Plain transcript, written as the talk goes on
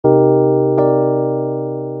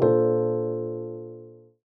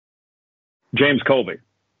James Colby.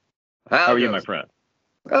 How are you, goes? my friend?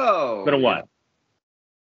 Oh, Been a while.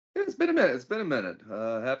 It's been a minute. It's been a minute.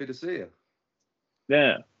 Happy to see you.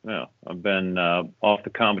 Yeah, yeah. I've been off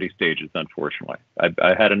the comedy stages, unfortunately.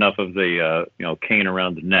 I had enough of the cane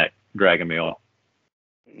around the neck dragging me off.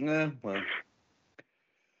 Yeah, well,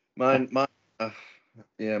 mine, mine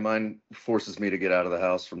forces me to get out of the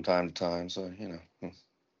house from time to time. So Got to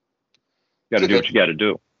it's a do what you got to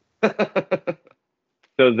do. good.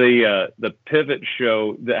 So the Pivot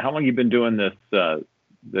show. How long you been doing this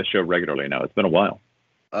show regularly now? It's been a while.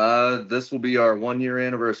 This will be our 1 year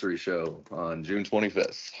anniversary show on June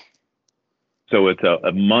 25th. So it's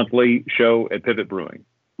a monthly show at Pivot Brewing.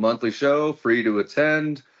 Monthly show, free to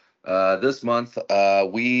attend. This month, for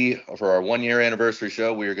our 1 year anniversary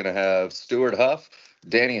show, we are going to have Stuart Huff,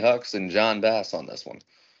 Danny Hux, and John Bass on this one.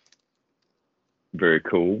 Very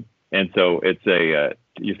cool. And so it's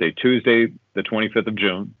you say Tuesday, the 25th of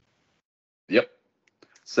June. Yep.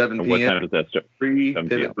 7 And p.m. what time does that start? Free 7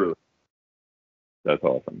 Pivot p.m. Brew. That's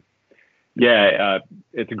awesome. Yeah,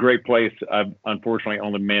 it's a great place. I've unfortunately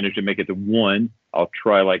only managed to make it to one. I'll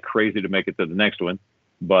try like crazy to make it to the next one,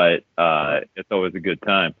 but it's always a good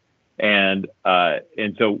time. And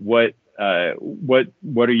so what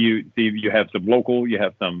are you? See, you have some local, you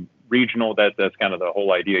have some regional. That's kind of the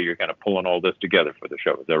whole idea. You're kind of pulling all this together for the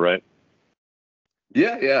show. Is that right?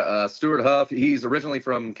 Yeah. Stuart Huff, he's originally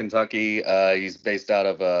from Kentucky. He's based out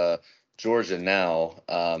of Georgia now.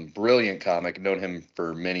 Brilliant comic. Known him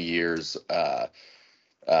for many years. Is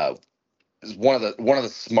one of the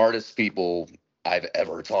smartest people I've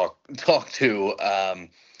ever talked to.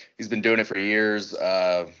 He's been doing it for years.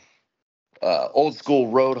 Old school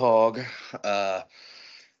road hog.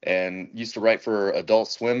 And used to write for Adult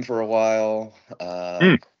Swim for a while.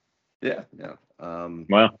 Yeah.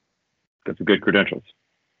 Well, that's a good credentials.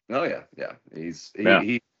 Oh yeah. He's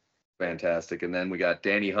fantastic. And then we got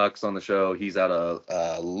Danny Hux on the show. He's out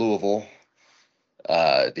of Louisville.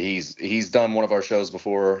 He's done one of our shows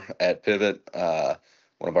before at Pivot.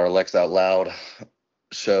 One of our Lex Out Loud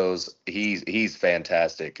shows. He's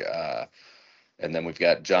fantastic. And then we've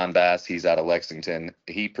got John Bass. He's out of Lexington.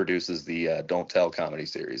 He produces the Don't Tell comedy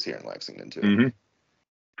series here in Lexington too. Mm-hmm.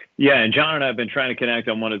 Yeah, and John and I have been trying to connect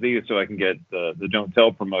on one of these so I can get the Don't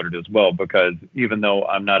Tell promoted as well, because even though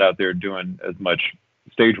I'm not out there doing as much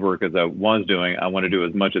stage work as I was doing, I want to do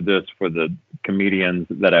as much of this for the comedians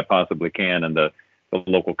that I possibly can and the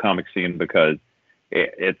local comic scene, because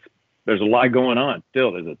there's a lot going on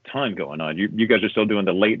still. There's a ton going on. You guys are still doing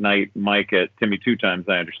the late night mic at Timmy Two Times,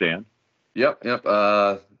 I understand. Yep. 10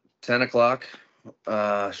 o'clock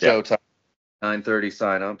show time, 9:30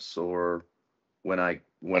 signups, or when I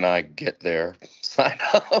get there,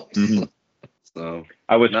 signups. Mm-hmm. So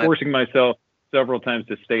I was forcing myself several times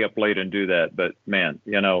to stay up late and do that, but man,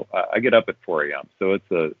 I get up at 4 a.m. So it's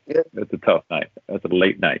a tough night. It's a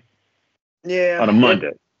late night. Yeah. On a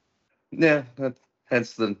Monday. Yeah.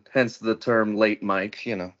 Hence the term late mic.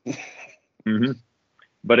 Mm-hmm.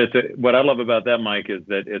 But what I love about that mic is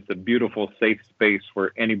that it's a beautiful, safe space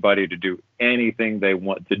for anybody to do anything they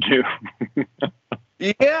want to do.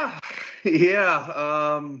 Yeah.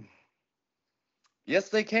 Yes,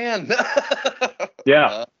 they can.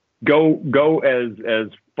 Yeah. Go as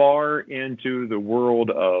far into the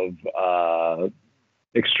world of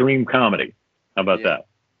extreme comedy. How about that?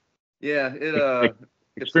 Yeah.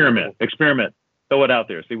 Experiment. Throw it out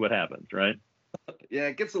there. See what happens. Right. Yeah,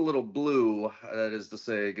 it gets a little blue. That is to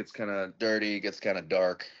say, it gets kind of dirty, gets kind of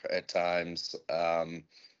dark at times.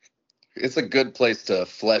 It's a good place to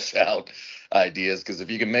flesh out ideas, because if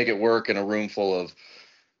you can make it work in a room full of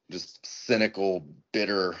just cynical,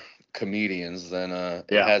 bitter comedians, then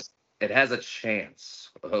it has a chance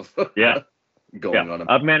of going on.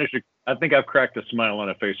 I've managed to. I think I've cracked a smile on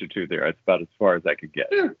a face or two there. It's about as far as I could get.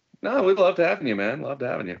 Yeah. No, we'd love to having you, man. Love to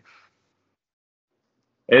having you.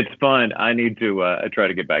 It's fun. I need to I try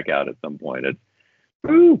to get back out at some point. It's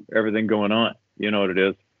everything going on. You know what it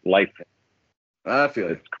is? Life. I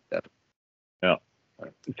feel it. Yeah.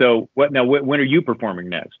 So when are you performing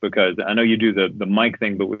next? Because I know you do the mic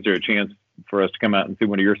thing, but was there a chance for us to come out and see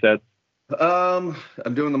one of your sets? I'm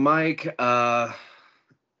doing the mic.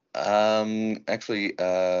 Actually,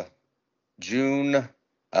 June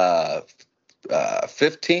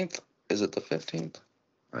 15th. Is it the 15th?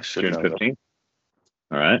 I should June know. 15th.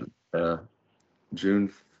 All right.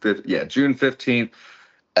 June 5th. Yeah, June 15th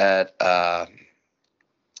at.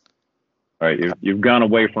 All right, you've gone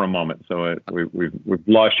away for a moment, so we've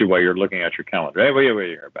lost you while you're looking at your calendar. Hey, wait,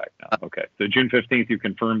 you're back now. Okay, so June 15th, you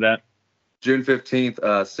confirmed that? June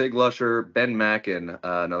 15th, Sig Lusher, Ben Mackin,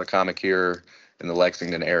 another comic here in the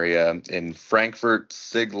Lexington area. In Frankfurt,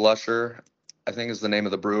 Sig Lusher, I think is the name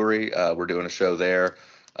of the brewery. We're doing a show there.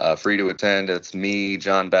 Free to attend. It's me,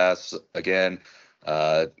 John Bass again,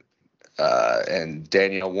 and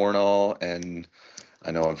Danielle Warnall, and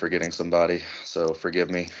I know I'm forgetting somebody, so forgive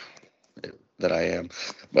me that I am.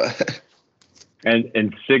 But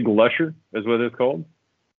And Sig Lusher is what it's called?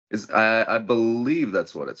 I believe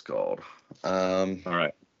that's what it's called. All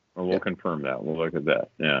right. Well, we'll confirm that. We'll look at that.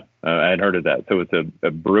 Yeah. I had heard of that. So it's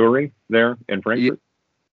a brewery there in Frankfurt? Yeah,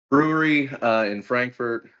 brewery in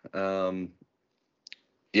Frankfurt. Free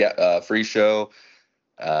show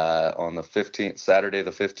on the 15th, Saturday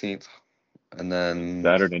the 15th. And then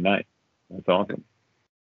Saturday night. That's awesome.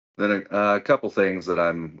 Then a couple things that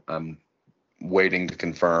I'm waiting to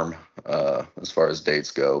confirm as far as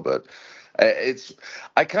dates go, but I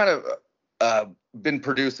kind of been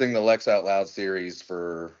producing the Lex Out Loud series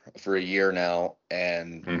for a year now,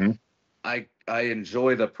 and I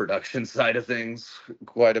enjoy the production side of things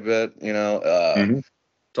quite a bit.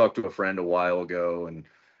 Talked to a friend a while ago, and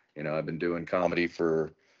I've been doing comedy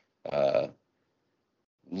for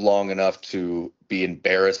long enough to be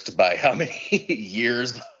embarrassed by how many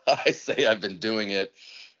years I say I've been doing it.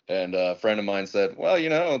 And a friend of mine said, well,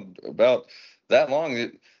 about that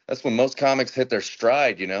long, that's when most comics hit their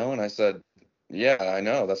stride, And I said, yeah, I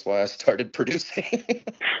know. That's why I started producing.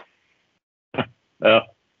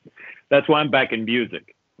 That's why I'm back in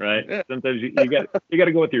music, right? Yeah. Sometimes you got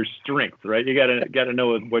to go with your strengths, right? You got to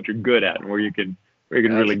know what you're good at and where you can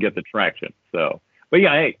really get the traction. So, but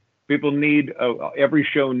yeah, hey, people need every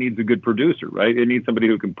show needs a good producer, right? It needs somebody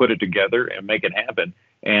who can put it together and make it happen.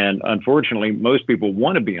 And unfortunately, most people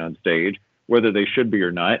want to be on stage, whether they should be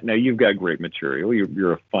or not. Now, you've got great material.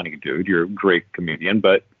 You're a funny dude. You're a great comedian.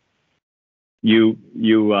 But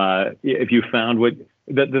if you found what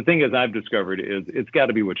the thing is, I've discovered is it's got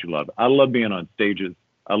to be what you love. I love being on stages.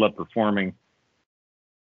 I love performing.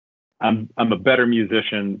 I'm a better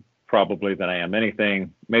musician probably than I am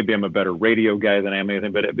anything. Maybe I'm a better radio guy than I am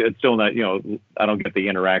anything, but it's still not, I don't get the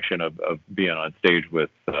interaction of being on stage with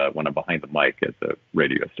when I'm behind the mic at the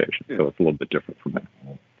radio station. Yeah. So it's a little bit different for me.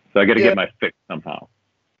 So I got to get my fix somehow.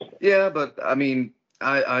 Yeah, but I mean,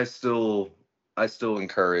 I still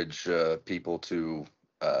encourage people to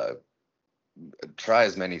try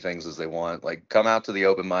as many things as they want. Like, come out to the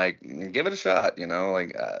open mic and give it a shot.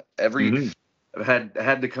 I've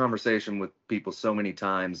had the conversation with people so many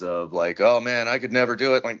times of like, oh man, I could never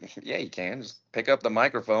do it. Like, yeah, you can. Just pick up the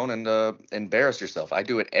microphone and embarrass yourself. I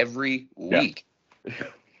do it every week. Yeah.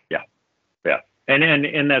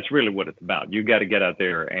 And that's really what it's about. You got to get out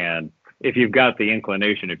there, and if you've got the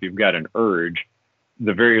inclination, if you've got an urge,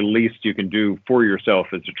 the very least you can do for yourself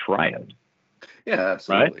is to try it. Yeah,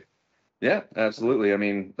 absolutely. Right? Yeah, absolutely. I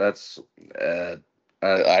mean, that's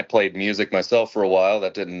I played music myself for a while.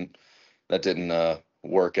 That didn't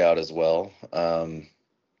work out as well. And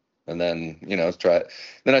then,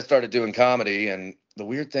 then I started doing comedy. And the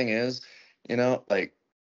weird thing is, like,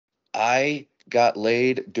 I got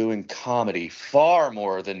laid doing comedy far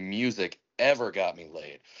more than music ever got me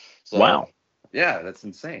laid. So, wow. Yeah, that's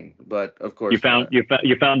insane. But of course, you found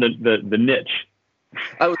the niche.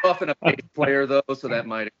 I was often a bass player though, so that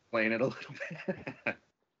might explain it a little bit.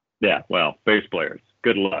 Yeah, well, bass players,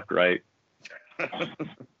 good luck, right?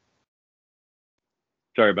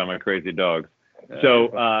 Sorry about my crazy dogs.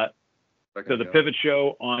 So the Pivot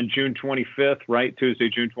Show on June 25th, right? Tuesday,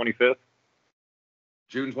 June 25th?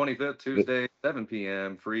 June 25th, Tuesday, 7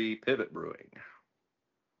 p.m., free Pivot Brewing.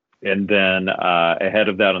 And then ahead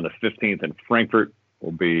of that on the 15th in Frankfurt,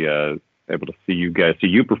 we'll be able to see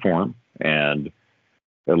you perform, and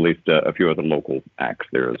at least a few other local acts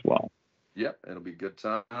there as well. Yep, it'll be a good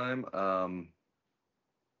time.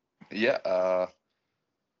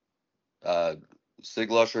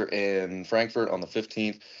 Sig Lusher in Frankfurt on the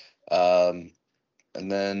 15th. And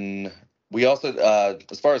then we also,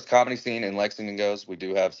 as far as comedy scene in Lexington goes, we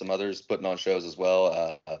do have some others putting on shows as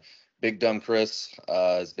well. Big Dumb Chris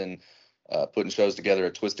has been putting shows together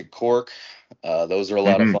at Twisted Cork. Those are a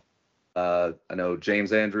lot of fun. I know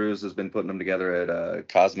James Andrews has been putting them together at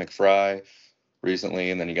Cosmic Fry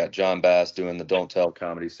recently. And then you got John Bass doing the Don't Tell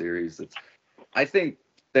comedy series. I think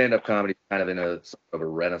stand-up comedy is kind of in a sort of a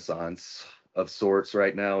renaissance of sorts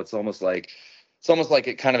right now. It's almost like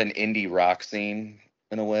it kind of an indie rock scene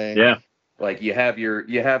in a way. Yeah. Like you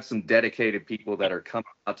have some dedicated people that are coming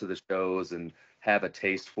out to the shows and have a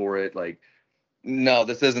taste for it. Like, no,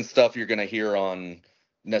 this isn't stuff you're going to hear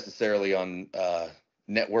necessarily on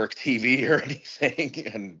network TV or anything.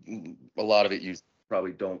 And a lot of it you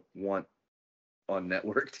probably don't want on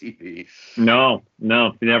network TV. No,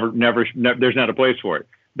 never. There's not a place for it.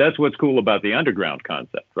 That's what's cool about the underground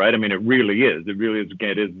concept, right? I mean, it really is.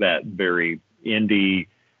 It is that very indie,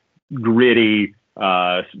 gritty,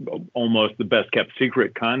 almost the best kept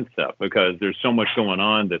secret concept, because there's so much going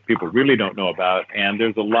on that people really don't know about. And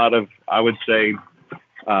there's a lot of, I would say,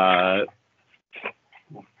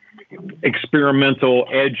 experimental,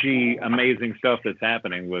 edgy, amazing stuff that's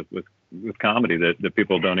happening with comedy that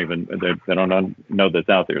people don't even, they don't know that's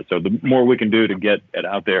out there. So the more we can do to get it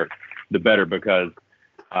out there, the better, because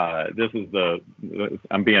this is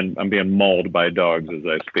I'm being mauled by dogs as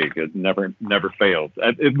I speak. It never fails.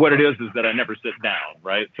 What it is that I never sit down,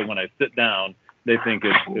 right? So when I sit down, they think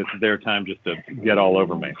it's their time just to get all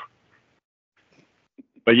over me.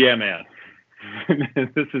 But yeah, man,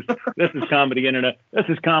 this is comedy in and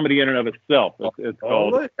of itself. It's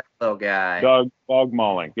called little guy. Dog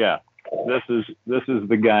mauling. Yeah, this is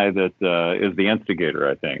the guy that is the instigator.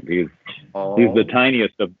 I think he's the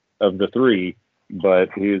tiniest of the three, but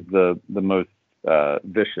he's the most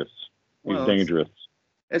vicious. He's dangerous.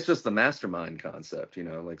 It's just the mastermind concept,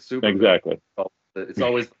 like super. Exactly. It's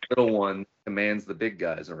always the little one commands the big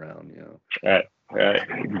guys around, Right.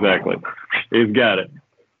 Exactly. He's got it.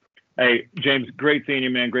 Hey, James, great seeing you,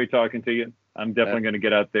 man. Great talking to you. I'm definitely going to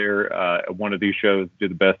get out there at one of these shows, do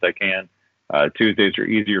the best I can. Tuesdays are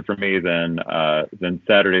easier for me than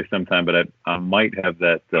Saturdays sometime, but I might have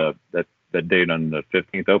that date on the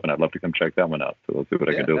 15th open. I'd love to come check that one out. So we'll see what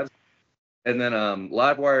I can do. And then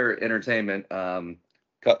Livewire Entertainment,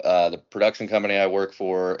 the production company I work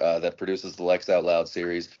for that produces the Lex Out Loud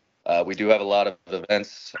series. We do have a lot of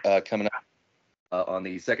events coming up. On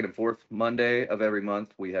the second and fourth Monday of every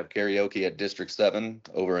month, we have karaoke at District 7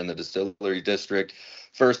 over in the Distillery District.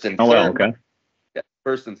 First and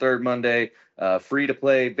third Monday, free to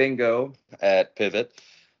play bingo at Pivot.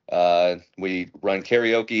 We run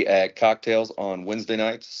karaoke at Cocktails on Wednesday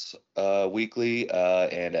nights weekly,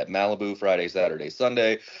 and at Malibu Friday, Saturday,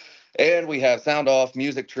 Sunday. And we have Sound Off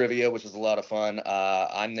music trivia, which is a lot of fun.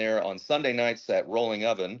 I'm there on Sunday nights at Rolling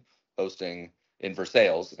Oven, hosting in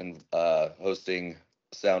Versailles and hosting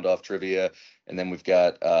Sound Off trivia. And then we've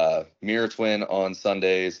got Mirror Twin on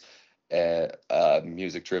Sundays at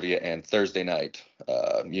music trivia, and Thursday night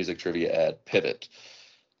music trivia at Pivot.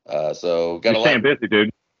 So got a lot. You're staying busy, dude.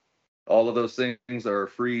 All of those things are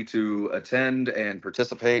free to attend and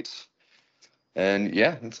participate. And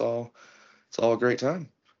yeah, it's all a great time.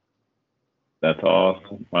 That's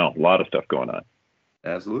awesome. Well, a lot of stuff going on.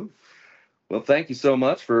 Absolutely. Well, thank you so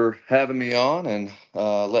much for having me on and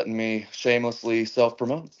letting me shamelessly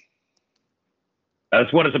self-promote.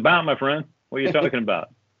 That's what it's about, my friend. What are you talking about?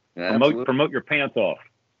 Promote your pants off.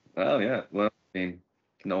 Oh, yeah. Well, I mean,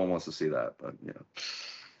 no one wants to see that, but,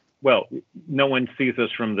 Well, no one sees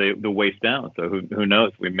us from the waist down, so who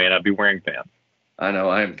knows? We may not be wearing pants. I know.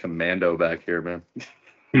 I am commando back here, man.